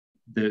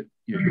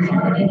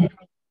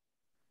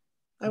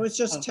I was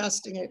just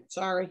testing it.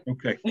 Sorry.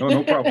 Okay.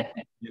 No problem.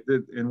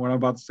 And what I'm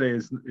about to say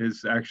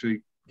is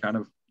actually kind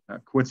of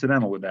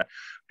coincidental with that,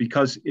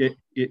 because it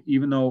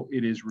even though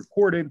it is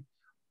recorded,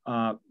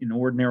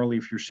 ordinarily,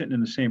 if you're sitting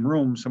in the same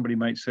room, somebody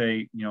might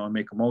say, I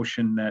make a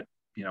motion that,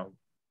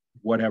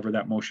 whatever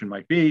that motion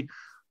might be,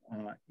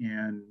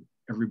 and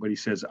everybody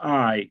says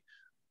aye.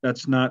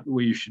 That's not the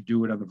way you should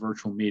do it on the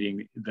virtual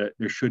meeting. That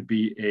there should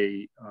be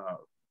you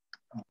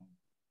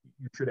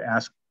should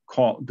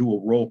do a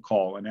roll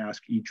call and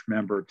ask each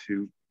member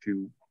to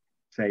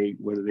say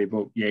whether they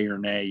vote yay or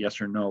nay, yes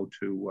or no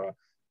to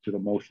the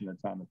motion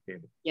that's on the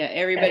table. Yeah,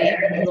 everybody has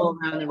to go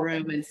around the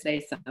room and say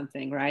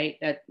something, right?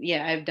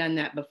 I've done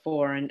that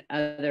before in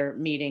other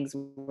meetings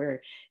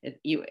where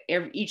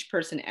each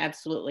person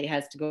absolutely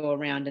has to go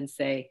around and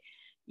say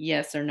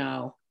yes or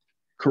no.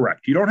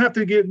 Correct. You don't have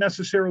to give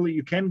necessarily.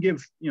 You can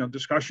give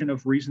discussion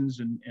of reasons,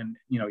 and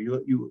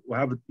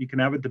you can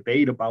have a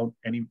debate about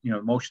any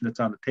motion that's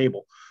on the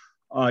table.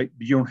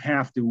 You don't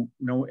have to.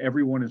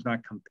 Everyone is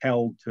not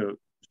compelled to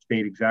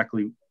state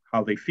exactly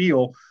how they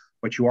feel,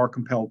 but you are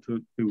compelled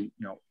to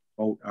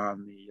vote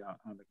on the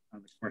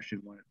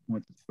question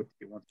once it's put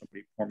to you, once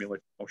somebody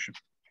formulates the motion.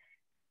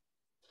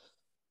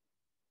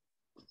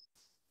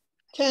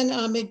 Ken,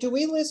 do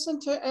we listen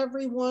to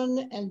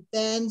everyone and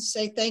then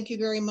say thank you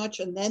very much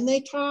and then they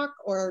talk,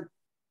 or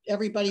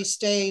everybody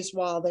stays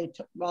while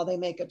they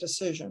make a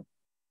decision?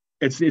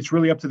 It's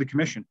really up to the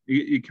commission.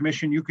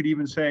 Commission, you could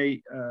even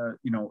say,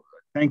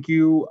 thank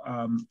you.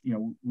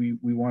 We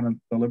want to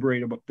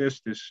deliberate about this.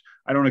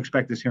 I don't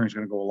expect this hearing is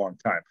going to go a long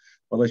time,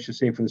 but let's just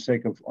say for the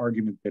sake of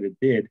argument that it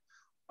did,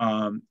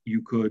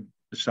 you could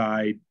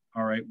decide,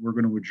 all right, we're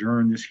going to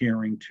adjourn this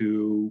hearing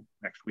to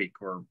next week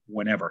or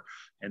whenever,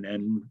 and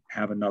then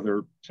have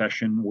another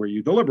session where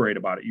you deliberate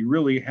about it. You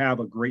really have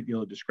a great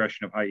deal of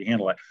discretion of how you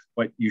handle it,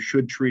 but you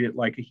should treat it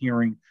like a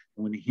hearing.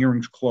 And when the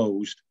hearing's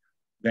closed,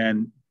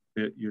 then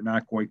you're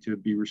not going to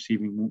be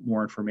receiving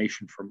more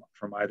information from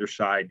either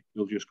side.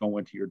 You'll just go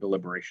into your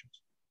deliberations.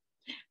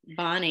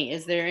 Bonnie,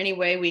 is there any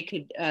way we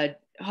could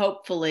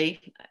hopefully,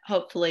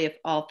 if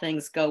all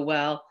things go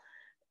well,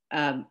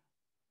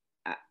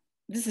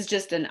 this is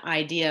just an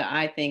idea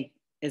I think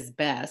is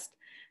best,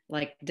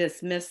 like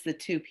dismiss the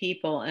two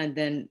people and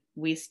then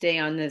we stay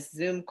on this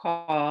Zoom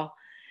call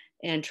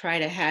and try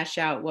to hash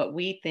out what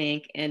we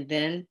think, and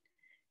then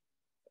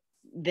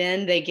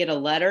they get a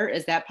letter.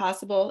 Is that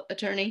possible,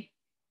 attorney?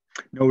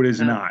 No, it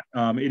is not.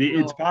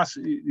 It's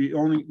possible. The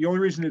only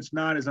reason it's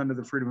not is under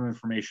the Freedom of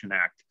Information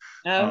Act.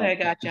 Okay,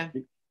 gotcha.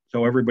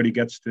 So everybody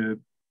gets to,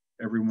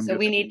 everyone. So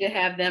we need to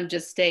have them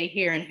just stay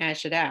here and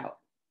hash it out.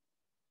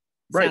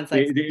 Right. Sounds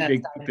like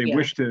if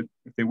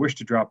they wish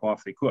to drop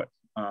off, they could.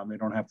 They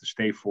don't have to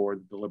stay for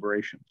the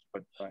deliberations.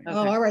 But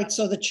all right.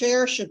 So the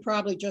chair should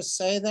probably just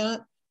say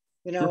that,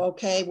 sure.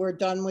 Okay, we're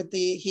done with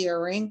the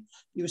hearing.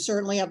 You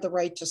certainly have the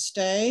right to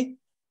stay,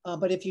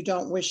 but if you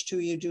don't wish to,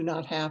 you do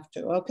not have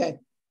to. Okay,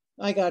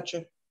 I got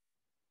you.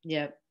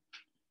 Yep.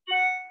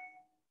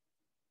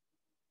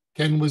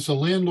 Ken, was the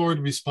landlord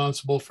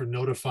responsible for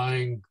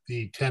notifying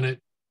the tenant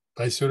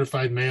by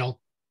certified mail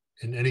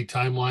in any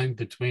timeline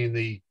between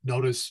the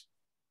notice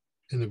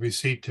and the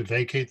receipt to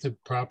vacate the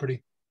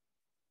property?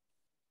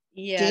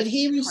 Yeah. Did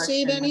he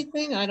receive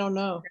anything? I don't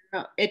know.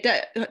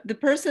 The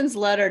person's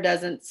letter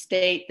doesn't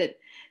state that.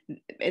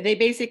 They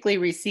basically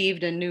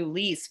received a new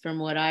lease from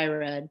what I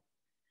read.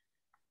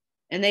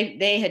 And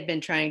they had been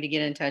trying to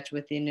get in touch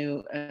with the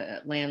new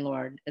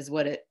landlord, is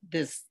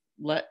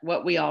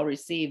what we all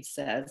received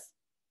says,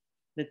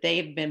 that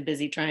they've been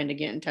busy trying to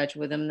get in touch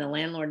with them. The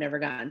landlord never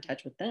got in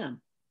touch with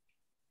them.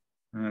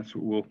 And that's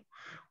what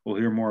we'll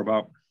hear more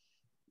about.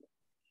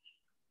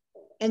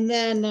 And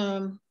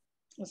then,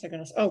 what's I going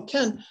to say? Oh,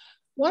 Ken,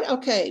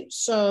 okay,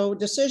 so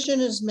decision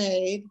is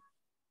made,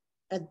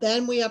 and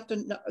then we have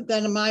to,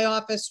 then my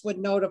office would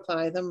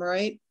notify them,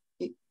 right?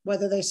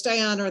 Whether they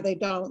stay on or they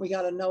don't, we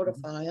got to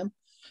notify them.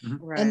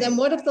 Mm-hmm. Right. And then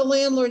what if the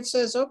landlord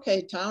says,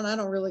 okay, town, I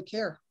don't really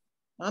care.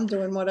 I'm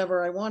doing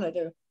whatever I want to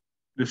do.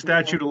 The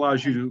statute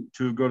allows you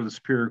to go to the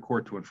Superior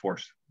Court to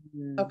enforce.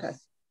 Okay.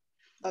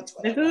 That's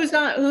what who's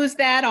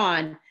that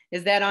on?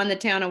 Is that on the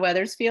town of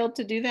Wethersfield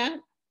to do that?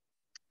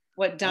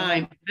 What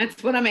dime?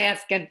 That's what I'm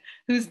asking.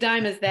 Whose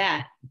dime is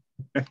that?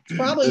 It's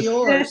probably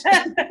yours.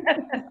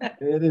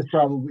 It is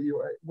probably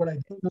yours. What I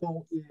don't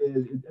know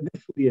is,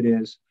 initially it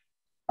is.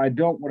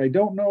 What I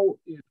don't know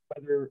is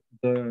whether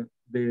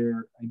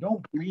I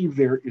don't believe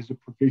there is a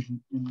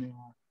provision in there.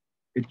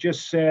 It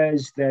just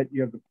says that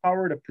you have the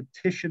power to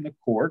petition the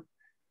court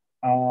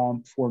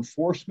for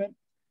enforcement,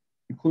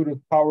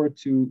 including power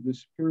to the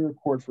Superior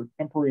Court for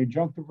temporary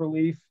injunctive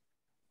relief,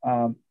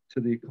 to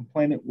the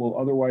complainant will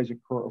otherwise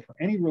occur, or for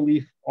any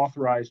relief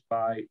authorized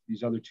by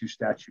these other two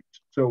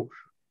statutes. So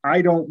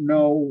I don't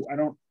know.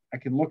 I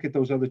can look at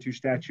those other two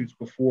statutes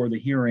before the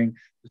hearing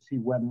to see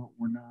whether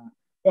or not,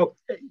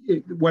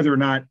 whether or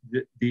not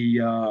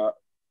the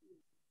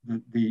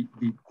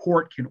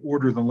court can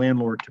order the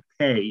landlord to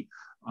pay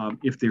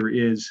if there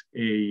is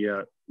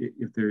a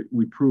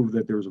we prove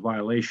that there was a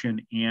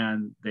violation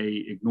and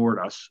they ignored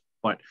us,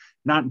 but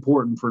not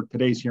important for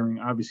today's hearing.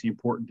 Obviously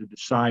important to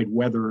decide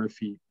whether if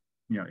the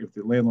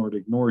landlord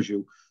ignores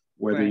you,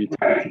 whether you take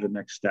it to the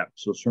next step.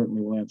 So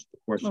certainly we'll answer the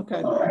question.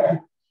 Okay.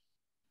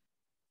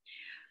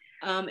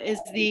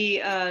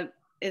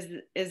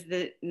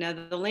 Now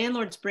the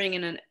landlord's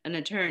bringing an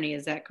attorney,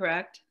 is that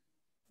correct?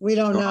 We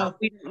don't know.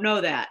 We don't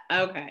know that.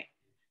 Okay.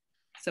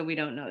 So we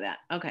don't know that.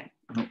 Okay.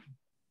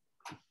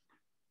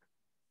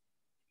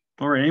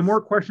 All right. Any more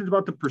questions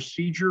about the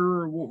procedure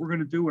or what we're going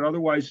to do? And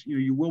otherwise,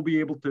 you will be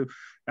able to,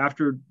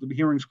 after the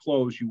hearings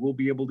close, you will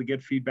be able to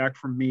get feedback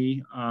from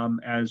me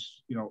as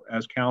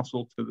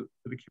counsel to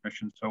the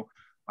commission. So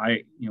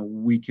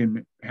we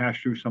can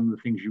hash through some of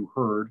the things you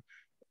heard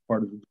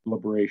part of the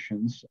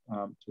deliberations.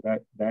 So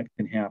that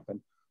can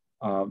happen.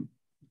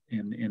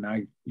 And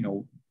I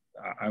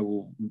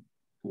will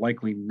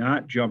likely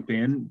not jump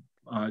in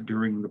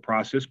during the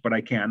process, but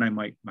I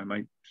might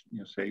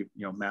say,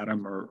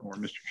 Madam or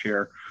Mr.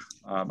 Chair,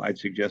 I'd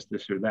suggest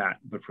this or that.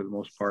 But for the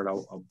most part,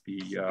 I'll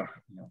be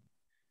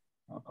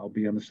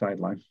on the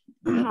sideline.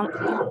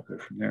 I'll go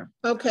from there.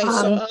 Okay,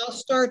 so I'll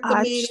start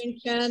the meeting,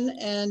 Ken,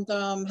 and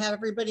have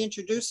everybody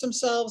introduce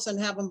themselves and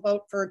have them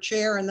vote for a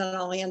chair, and then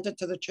I'll hand it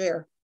to the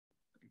chair.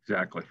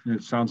 Exactly.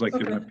 It sounds like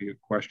there might be a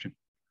question.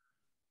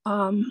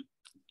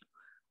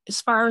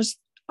 As far as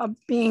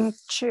being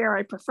chair,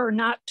 I prefer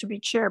not to be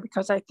chair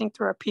because I think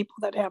there are people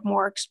that have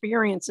more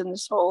experience in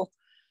this whole,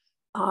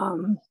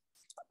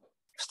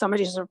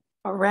 somebody's a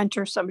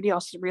renter, somebody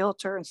else is a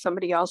realtor, and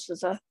somebody else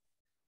is a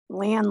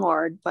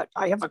landlord. But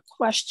I have a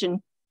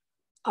question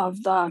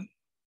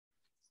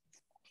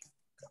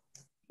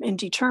in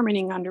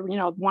determining under,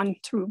 1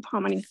 through how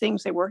many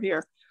things they were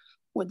here.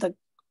 Would the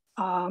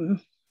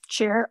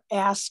chair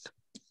ask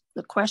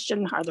the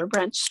question, are the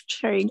rents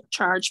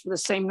charged for the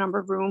same number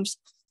of rooms?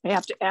 I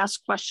have to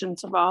ask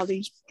questions of all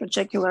these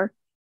particular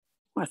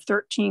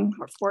 13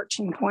 or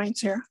 14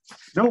 points here.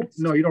 No,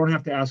 you don't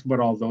have to ask about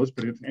all those,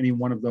 but if any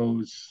one of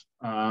those,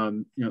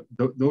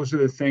 those are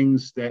the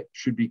things that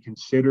should be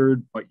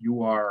considered, but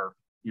your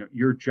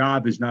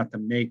job is not to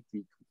make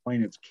the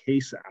complainant's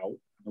case out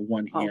on the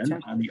one hand.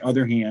 Okay. On the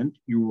other hand,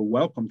 you are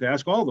welcome to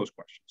ask all those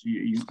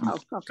questions.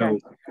 Okay.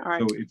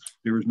 So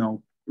there is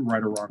no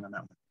right or wrong on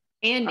that one.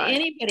 And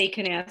anybody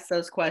can ask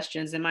those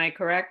questions. Am I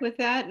correct with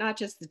that? Not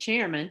just the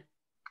chairman.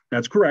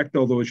 That's correct,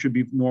 although it should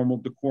be normal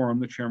decorum.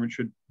 The chairman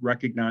should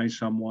recognize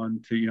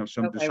someone to,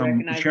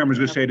 the chairman's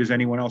going to say, does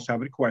anyone else have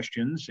any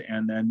questions?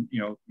 And then,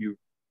 you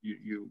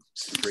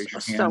raise your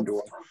hand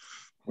or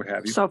what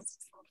have you. So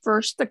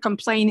first the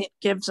complainant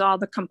gives all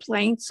the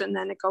complaints and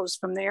then it goes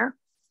from there?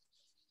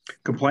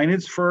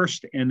 Complainants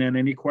first, and then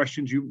any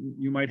questions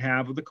you might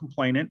have of the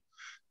complainant.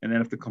 And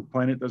then if the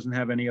complainant doesn't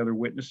have any other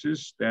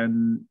witnesses,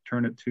 then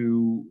turn it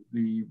to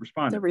the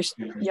respondent.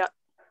 Yeah.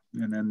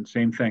 And then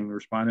same thing, the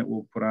respondent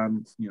will put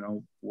on,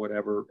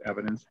 whatever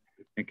evidence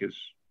they think is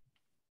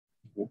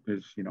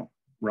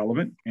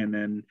relevant, and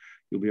then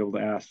you'll be able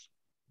to ask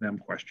them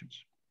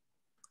questions.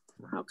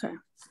 Okay.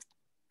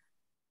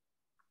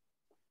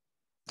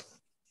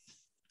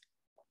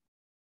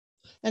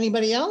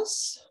 Anybody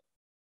else?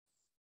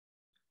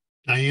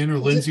 Diane or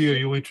Lindsay, are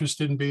you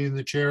interested in being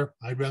the chair?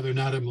 I'd rather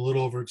not. I'm a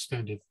little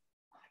overextended.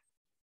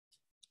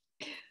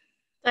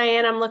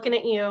 Diane, I'm looking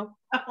at you.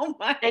 Oh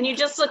my! And you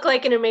just look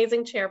like an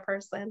amazing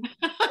chairperson.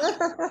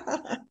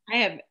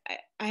 I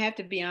have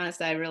to be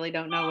honest. I really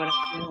don't know what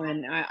I'm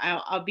doing.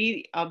 I'll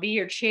be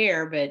your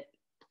chair, but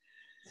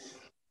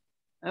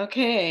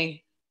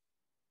okay.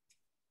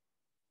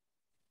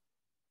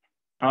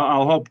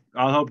 I'll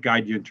help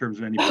guide you in terms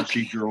of any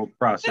procedural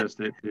process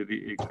that to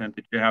the extent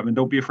that you have, and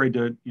don't be afraid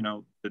to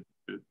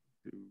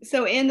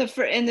So in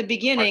the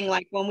beginning,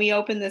 like when we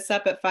open this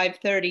up at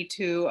 5:30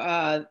 to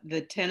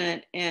the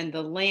tenant and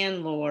the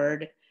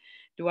landlord,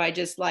 do I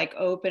just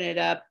open it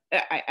up?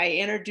 I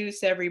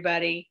introduce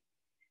everybody,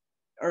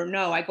 or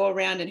no, I go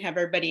around and have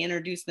everybody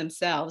introduce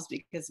themselves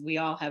because we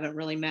all haven't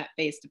really met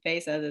face to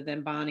face other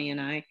than Bonnie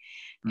and I.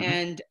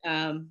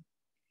 Mm-hmm.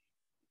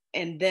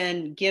 And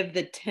then give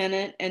the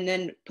tenant, and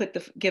then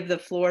give the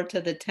floor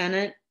to the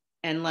tenant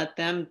and let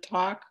them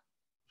talk.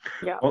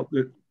 Yeah. Well,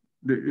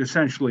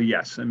 essentially,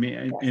 yes. I mean,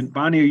 yes. And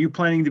Bonnie, are you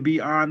planning to be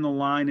on the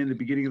line in the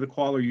beginning of the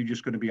call, or are you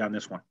just going to be on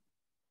this one?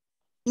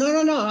 No.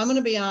 I'm going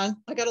to be on.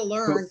 I got to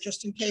learn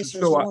just in case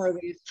there's more of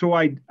these. So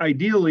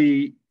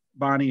ideally,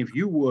 Bonnie, if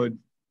you would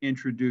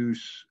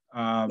introduce,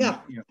 you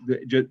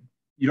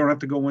don't have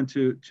to go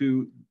into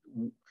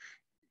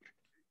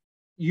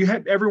you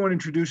have everyone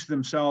introduce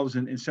themselves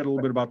and said a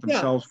little bit about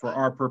themselves for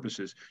our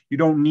purposes. You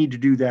don't need to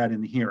do that in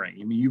the hearing.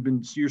 I mean,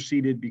 you're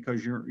seated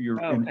because you're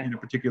in a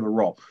particular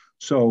role.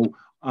 So,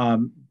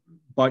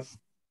 but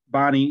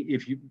Bonnie,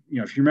 if you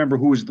remember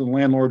who is the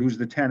landlord, who's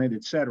the tenant,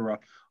 et cetera,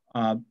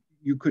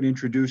 you could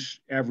introduce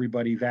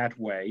everybody that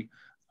way.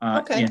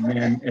 And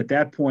then at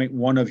that point,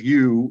 one of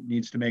you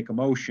needs to make a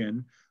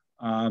motion,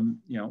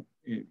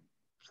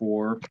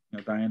 for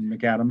Diane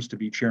McAdams to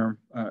be chair,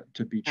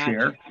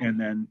 and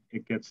then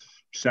it gets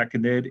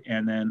seconded,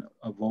 and then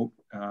a vote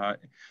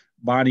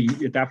Bonnie,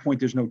 at that point,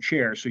 there's no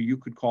chair, so you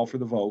could call for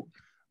the vote.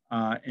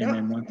 And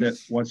then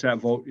once that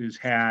vote is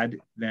had,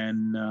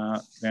 then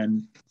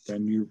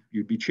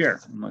you'd be chair,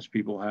 unless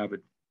people have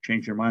it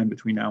change their mind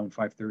between now and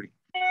 5:30.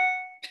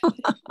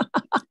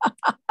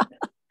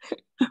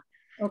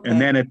 Okay.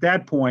 And then at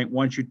that point,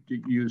 once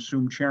you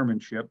assume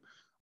chairmanship,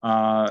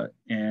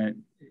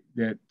 and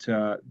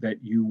that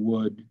you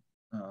would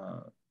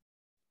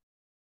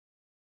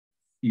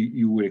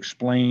you would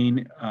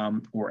explain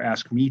or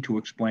ask me to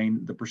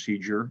explain the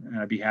procedure, and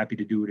I'd be happy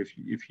to do it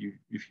if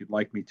you'd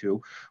like me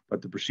to.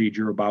 But the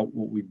procedure about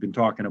what we've been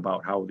talking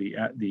about, how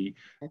that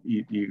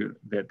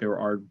there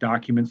are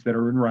documents that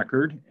are in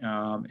record,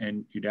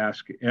 and you'd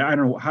ask. And I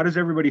don't know, how does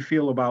everybody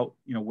feel about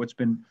what's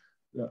been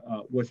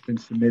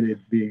submitted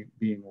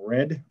being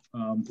read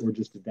or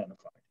just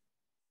identified?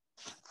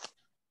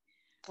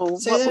 Well,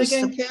 Say that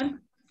again, Ken?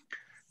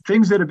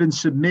 Things that have been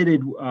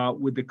submitted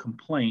with the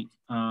complaint,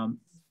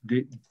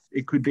 they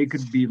could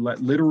be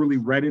literally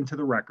read into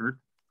the record,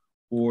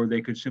 or they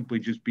could simply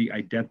just be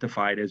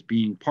identified as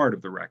being part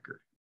of the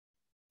record.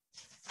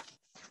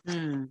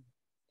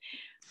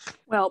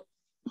 Well,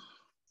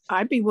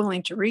 I'd be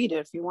willing to read it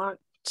if you want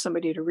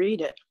somebody to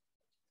read it.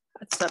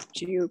 That's up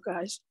to you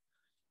guys,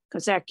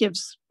 because that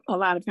gives a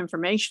lot of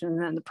information,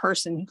 and then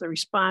the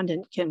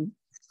respondent can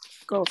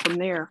go from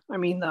there. I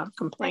mean, the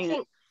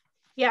complainant.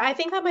 I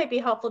think that might be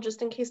helpful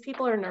just in case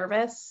people are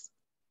nervous.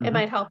 Mm-hmm. It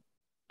might help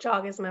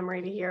jog his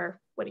memory to hear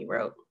what he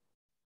wrote.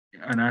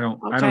 And I don't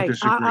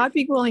disagree. I'd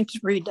be willing to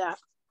read that.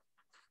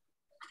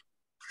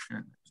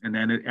 And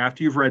then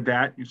after you've read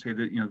that, you say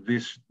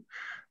that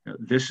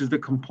this is the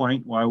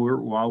complaint while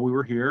we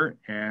were here,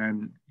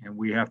 and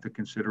we have to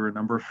consider a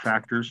number of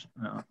factors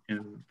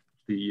in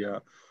the.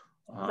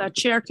 The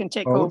chair can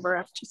take over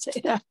after you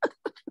say that.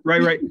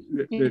 Right.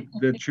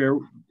 The chair,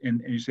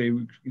 and you say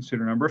we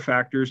consider a number of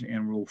factors,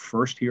 and we'll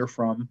first hear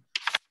from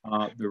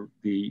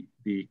the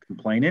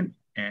complainant,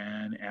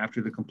 and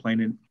after the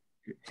complainant,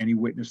 any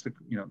witness, the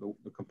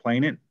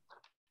complainant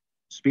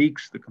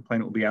speaks, the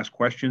complainant will be asked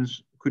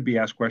questions, could be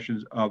asked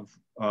questions of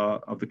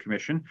the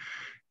commission,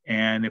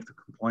 and if the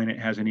complainant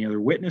has any other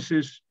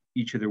witnesses,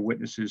 each of their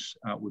witnesses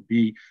would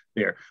be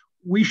there.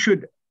 We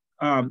should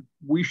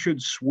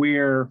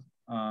swear.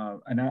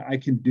 And I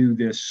can do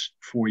this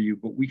for you,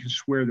 but we can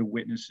swear the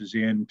witnesses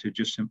in to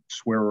just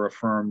swear or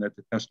affirm that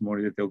the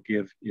testimony that they'll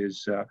give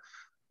is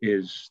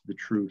the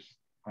truth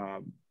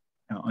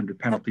under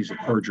penalties of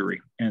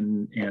perjury.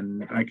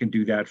 And I can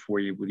do that for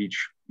you with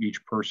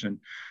each person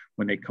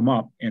when they come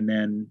up, and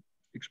then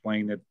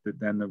explain that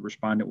then the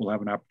respondent will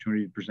have an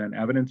opportunity to present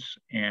evidence.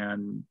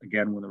 And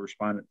again, when the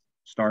respondent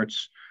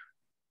starts,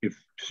 if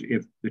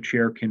the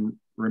chair can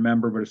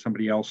remember, but if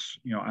somebody else,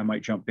 I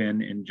might jump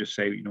in and just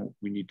say,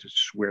 we need to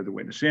swear the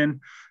witness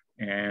in,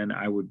 and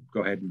I would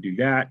go ahead and do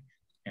that.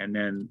 And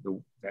then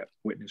that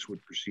witness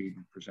would proceed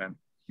and present,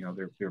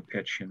 their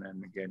pitch. And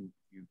then again,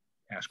 you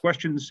ask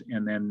questions.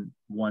 And then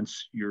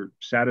once you're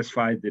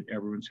satisfied that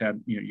everyone's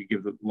had, you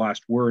give the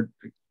last word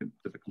to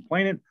the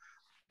complainant,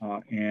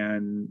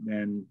 and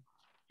then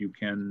you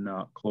can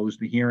close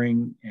the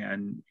hearing,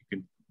 and you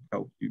can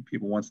tell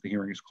people once the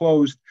hearing is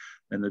closed,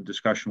 then the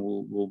discussion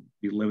will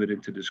be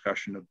limited to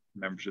discussion of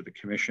members of the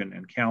commission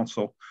and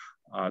council.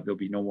 There'll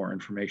be no more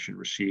information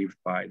received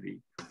by the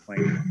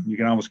complainant. You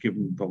can almost give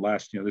them the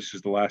last, this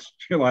is the last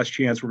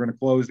chance. We're going to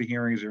close the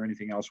hearing. Is there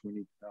anything else we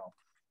need to know?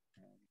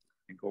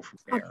 And go from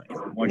there.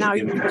 Now,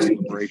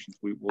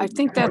 I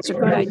think that's a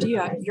good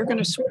idea. You're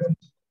going to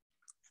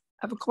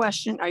have a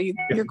question.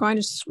 You're going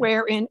to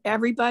swear in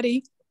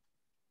everybody?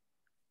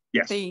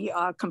 Yes. The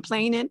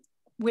complainant,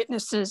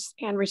 witnesses,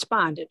 and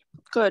respondent.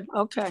 Good.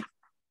 Okay.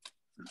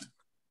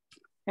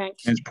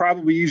 Thanks. And it's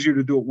probably easier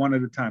to do it one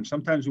at a time.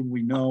 Sometimes when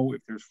we know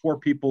if there's 4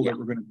 people that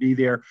were going to be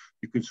there,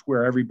 you could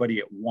swear everybody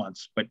at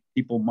once, but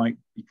people might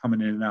be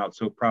coming in and out.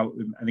 So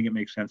probably, I think it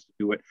makes sense to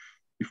do it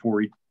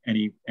before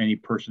any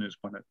person is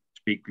going to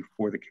speak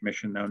before the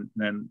commission.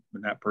 Then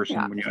when that person,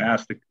 when you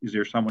ask, is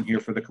there someone here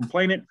for the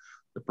complainant?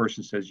 The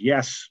person says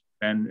yes.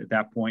 Then at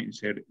that point, you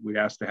said, we'd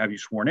ask to have you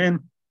sworn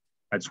in.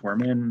 I'd swear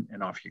them in,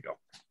 and off you go.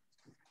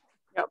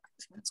 Yep,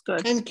 that's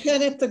good. And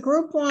Ken, if the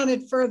group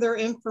wanted further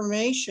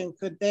information,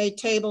 could they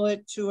table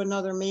it to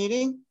another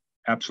meeting?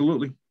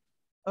 Absolutely.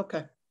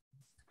 Okay.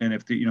 And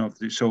if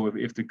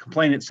the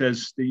complainant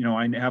says,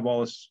 I have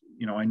all this,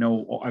 I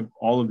know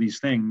all of these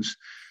things,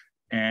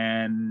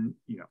 and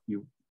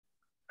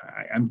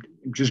I'm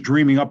just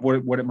dreaming up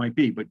what it might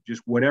be, but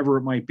just whatever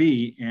it might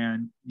be,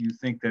 and you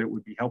think that it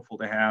would be helpful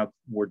to have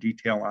more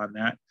detail on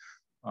that,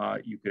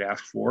 you could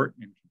ask for it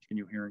and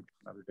continue hearing to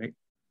another date.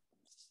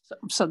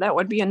 So that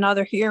would be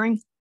another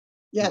hearing?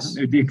 Yes.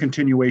 It'd be a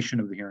continuation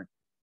of the hearing.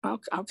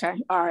 Okay.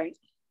 All right.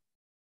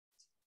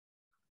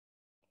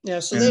 Yeah.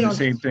 So and the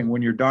same thing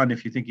when you're done,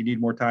 if you think you need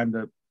more time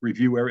to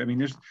review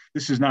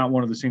this is not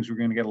one of those things we're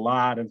going to get a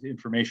lot of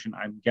information,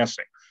 I'm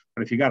guessing.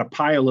 But if you got a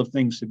pile of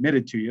things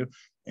submitted to you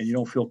and you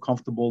don't feel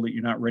comfortable that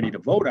you're not ready to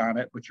vote on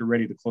it, but you're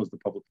ready to close the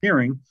public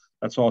hearing,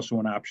 that's also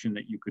an option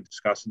that you could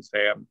discuss and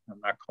say, I'm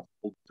not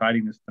comfortable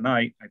deciding this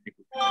tonight. I think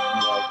we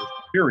can do all this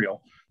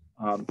material.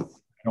 I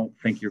don't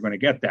think you're going to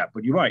get that,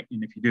 but you might.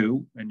 And if you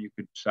do, then you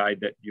could decide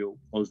that you'll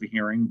close the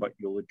hearing, but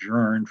you'll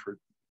adjourn for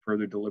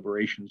further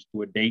deliberations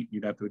to a date.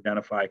 You'd have to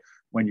identify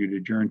when you'd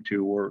adjourn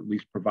to, or at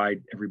least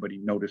provide everybody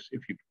notice.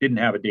 If you didn't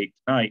have a date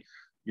tonight,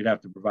 you'd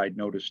have to provide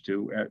notice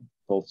to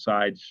both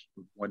sides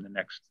when the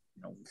next,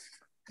 so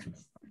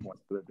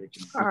that they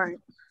can. All right.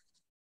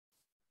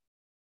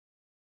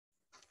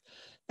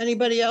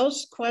 Anybody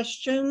else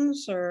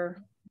questions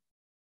or?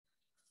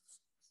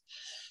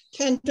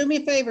 Ken, do me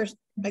a favor.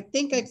 I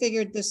think I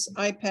figured this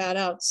iPad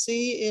out.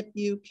 See if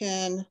you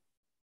can,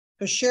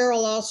 because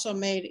Cheryl also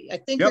made, I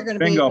think you're going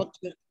to be able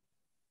to.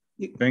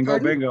 Bingo,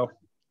 bingo.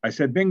 I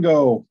said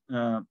bingo.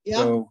 Yeah.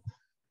 So,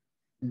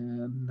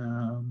 and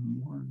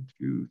 1,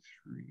 2,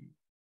 3.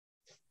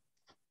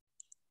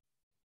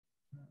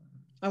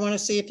 I want to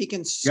see if you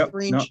can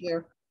screen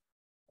share.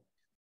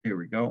 Here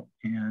we go.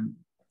 And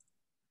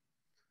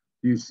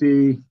you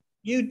see?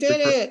 You did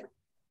it.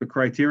 The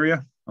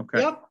criteria?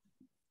 Okay. Yep.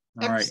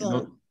 All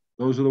excellent. Right.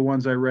 Those are the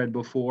ones I read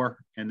before.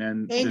 And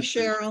then thanks,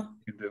 Cheryl.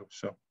 You can do.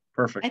 So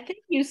perfect. I think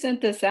you sent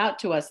this out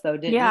to us though,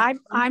 didn't you? Yeah,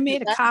 I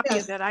made a copy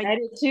of it. I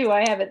did too.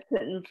 I have it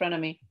sitting in front of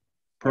me.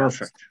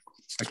 Perfect.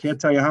 I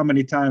can't tell you how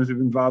many times we've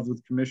been involved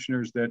with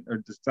commissioners that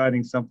are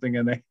deciding something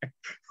and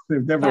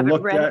they've never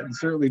looked at and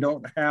certainly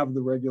don't have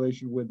the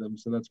regulation with them.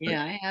 So that's great.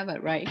 Yeah, I have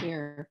it right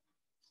here.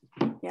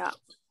 Yeah.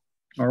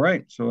 All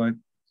right. So I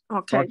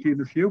talk to you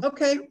in a few.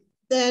 Okay.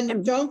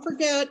 Then don't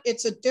forget,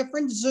 it's a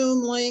different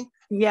Zoom link.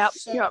 Yep.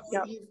 So yep.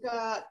 You've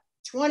got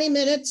 20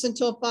 minutes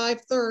until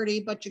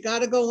 5:30, but you got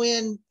to go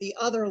in the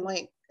other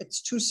link.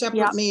 It's 2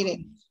 separate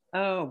meetings.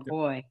 Oh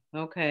boy.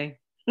 Okay.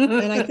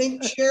 And I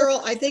think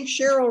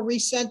Cheryl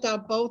resent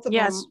out both of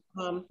them.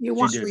 You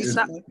want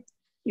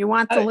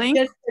the link?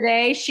 Just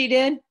today she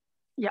did?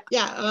 Yeah.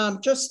 Yeah.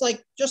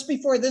 Just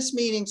before this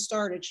meeting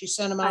started, she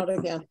sent them out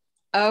again.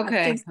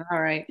 Okay.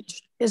 All right.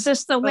 Is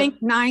this the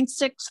link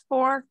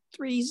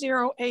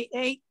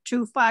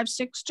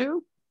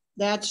 964-3088-2562?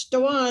 That's the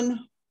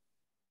one.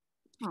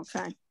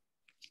 Okay.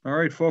 All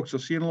right, folks. I'll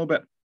see you in a little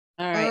bit.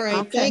 All right. All right.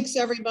 Okay. Thanks,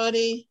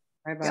 everybody.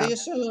 Bye-bye. See you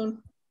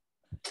soon.